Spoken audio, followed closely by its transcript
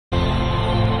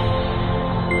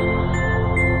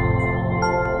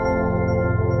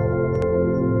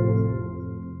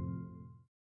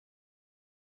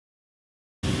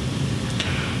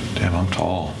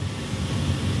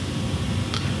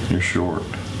You're short.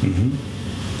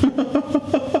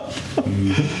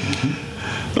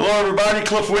 Hello everybody,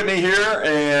 Cliff Whitney here,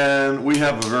 and we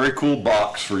have a very cool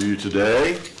box for you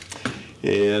today.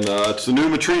 And it's the new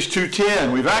Matrice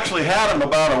 210. We've actually had them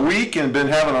about a week and been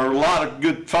having a lot of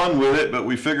good fun with it, but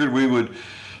we figured we would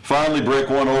finally break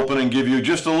one open and give you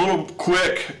just a little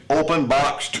quick open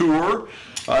box tour.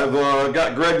 I've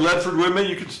got Greg Ledford with me.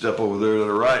 You can step over there to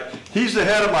the right. He's the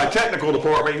head of my technical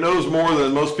department. He knows more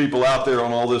than most people out there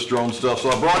on all this drone stuff.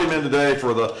 So I brought him in today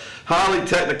for the highly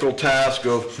technical task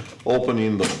of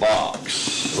opening the box.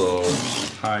 So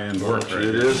high-end work. Right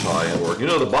it is high-end work. You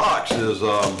know, the box is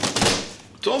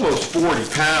it's almost 40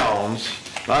 pounds.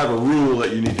 I have a rule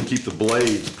that you need to keep the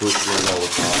blades pushed in all the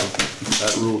time.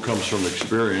 That rule comes from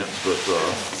experience, but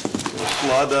we'll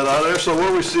slide that out of there. So what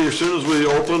do we see as soon as we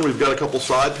open? We've got a couple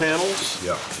side panels.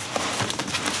 Yeah.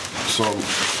 Some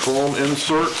foam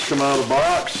inserts come out of the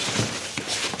box.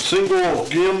 Single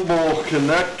gimbal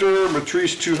connector,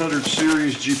 Matrice 200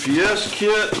 series GPS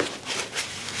kit.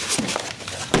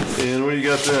 And what do you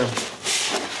got there?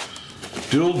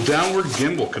 Dual downward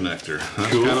gimbal connector.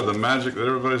 That's cool. Kind of the magic that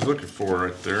everybody's looking for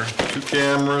right there. 2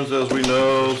 cameras, as we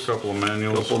know. A couple of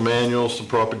manuals. Some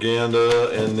propaganda,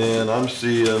 and then I'm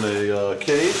seeing a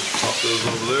case. Pop those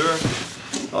over there.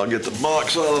 I'll get the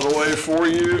box out of the way for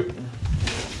you.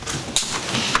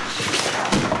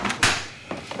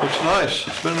 Looks nice.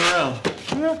 Spin it around.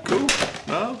 Yeah, cool.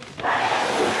 No?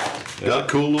 Got a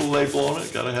cool little label on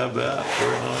it. Got to have that.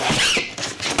 Very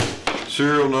nice.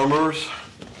 Serial numbers.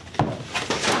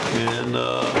 And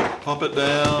pop it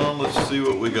down. Let's see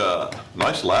what we got.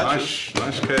 Nice latches.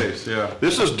 Nice case, yeah.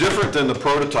 This is different than the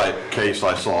prototype case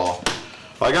I saw.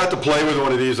 I got to play with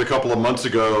one of these a couple of months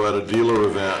ago at a dealer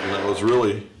event, and it was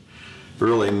really,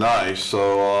 really nice.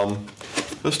 So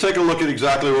let's take a look at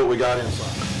exactly what we got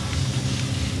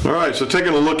inside. All right, so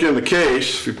taking a look in the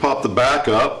case, if you pop the back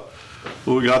up,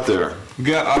 what we got there? We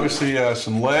got obviously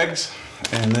some legs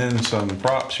and then some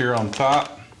props here on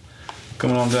top.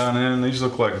 Coming on down in, these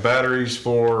look like batteries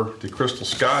for the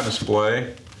CrystalSky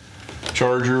display,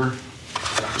 charger,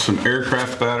 some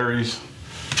aircraft batteries,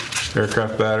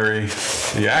 aircraft battery,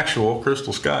 the actual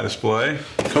CrystalSky display.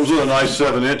 Comes with a nice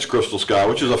 7-inch CrystalSky,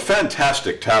 which is a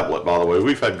fantastic tablet, by the way.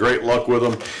 We've had great luck with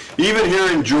them, even here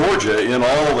in Georgia in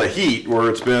all the heat where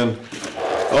it's been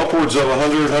upwards of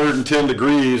 100, 110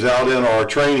 degrees out in our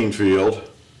training field.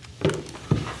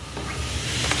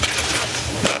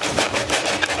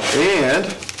 And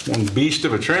one beast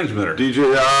of a transmitter.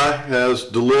 DJI has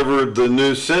delivered the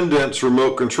new Cendence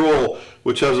remote control,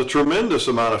 which has a tremendous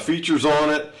amount of features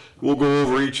on it. We'll go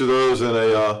over each of those in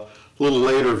a little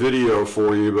later video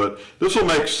for you, but this will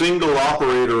make single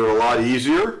operator a lot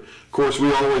easier. Of course,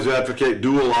 we always advocate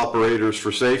dual operators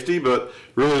for safety, but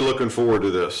really looking forward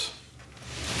to this.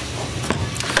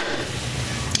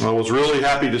 I was really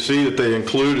happy to see that they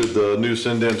included the new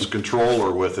Cendence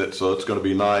controller with it, so it's going to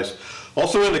be nice.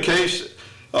 Also in the case,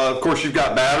 of course, you've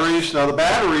got batteries. Now the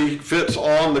battery fits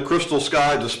on the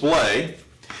CrystalSky display,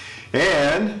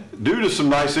 and due to some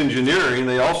nice engineering,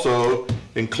 they also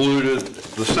included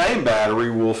the same battery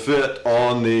will fit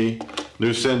on the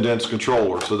new Cendence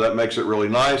controller, so that makes it really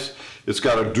nice. It's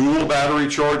got a dual battery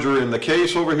charger in the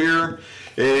case over here,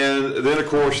 and then of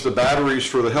course the batteries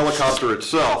for the helicopter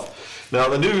itself. Now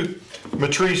the new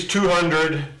Matrice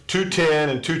 200, 210,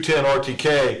 and 210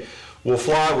 RTK will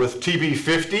fly with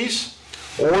TB50s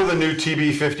or the new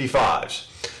TB55s.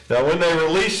 Now when they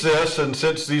release this, and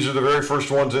since these are the very first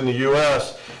ones in the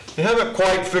US, they haven't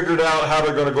quite figured out how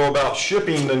they're going to go about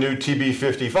shipping the new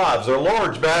TB55s. They're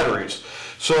large batteries.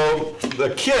 So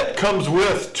the kit comes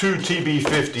with 2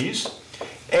 TB50s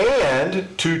and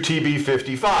 2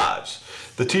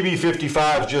 TB55s. The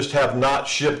TB55s just have not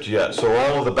shipped yet. So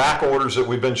all of the back orders that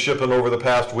we've been shipping over the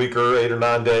past week or 8 or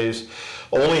 9 days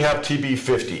only have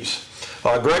TB50s.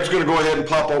 Greg's going to go ahead and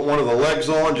pop one of the legs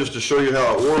on just to show you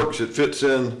how it works. It fits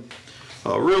in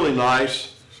really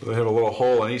nice. So they have a little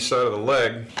hole on each side of the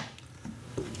leg.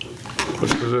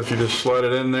 Looks as if you just slide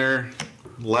it in there.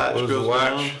 Latch goes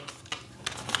down.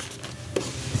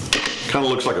 Kind of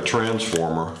looks like a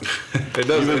transformer. It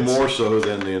does. Even more so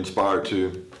than the Inspire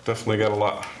 2. Definitely got a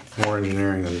lot more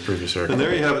engineering than the previous aircraft. And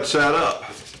there you have it set up.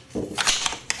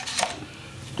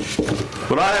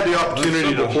 When I had the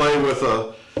opportunity to play with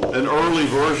a an early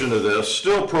version of this,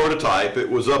 still prototype. It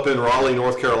was up in Raleigh,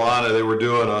 North Carolina. They were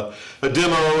doing a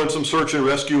demo and some search and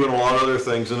rescue and a lot of other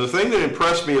things. And the thing that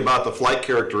impressed me about the flight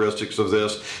characteristics of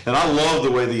this, and I love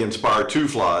the way the Inspire 2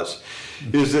 flies,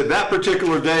 is that that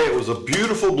particular day it was a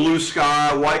beautiful blue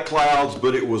sky, white clouds,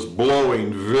 but it was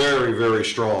blowing very, very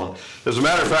strong. As a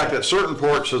matter of fact, at certain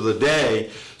parts of the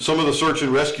day, some of the search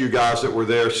and rescue guys that were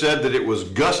there said that it was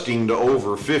gusting to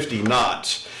over 50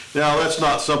 knots. Now, that's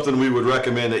not something we would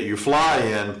recommend that you fly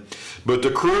in, but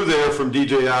the crew there from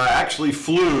DJI actually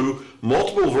flew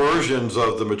multiple versions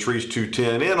of the Matrice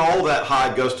 210 in all that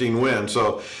high gusting wind.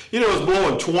 So, you know, it was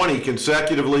blowing 20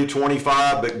 consecutively,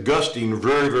 25, but gusting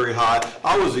very, very high.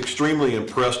 I was extremely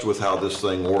impressed with how this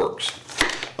thing works.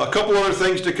 A couple other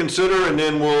things to consider, and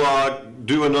then we'll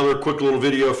do another quick little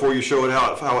video for you showing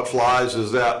how it flies,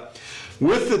 is that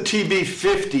with the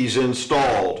TB50s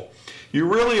installed, you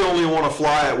really only want to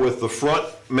fly it with the front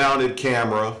mounted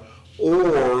camera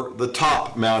or the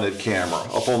top mounted camera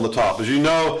up on the top. As you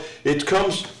know, it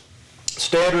comes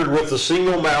standard with the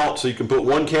single mount, so you can put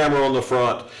one camera on the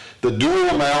front. The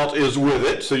dual mount is with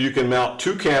it, so you can mount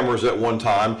two cameras at one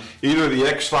time, either the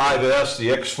X5S, the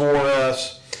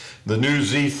X4S, the new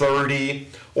Z30,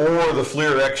 or the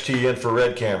FLIR XT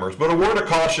infrared cameras. But a word of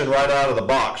caution right out of the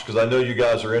box, because I know you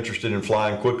guys are interested in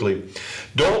flying quickly.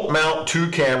 Don't mount two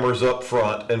cameras up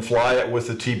front and fly it with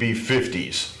the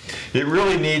TB50s. It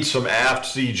really needs some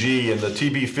aft CG, and the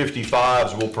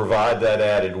TB55s will provide that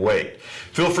added weight.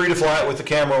 Feel free to fly it with the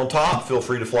camera on top. Feel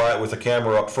free to fly it with the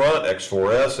camera up front,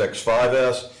 X4S,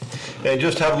 X5S, and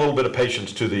just have a little bit of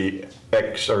patience to the the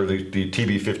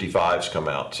TB55s come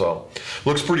out. So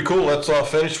looks pretty cool. Let's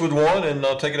finish with one and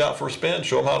take it out for a spin,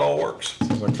 show them how it all works.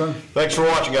 Sounds like fun. Thanks for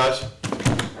watching, guys.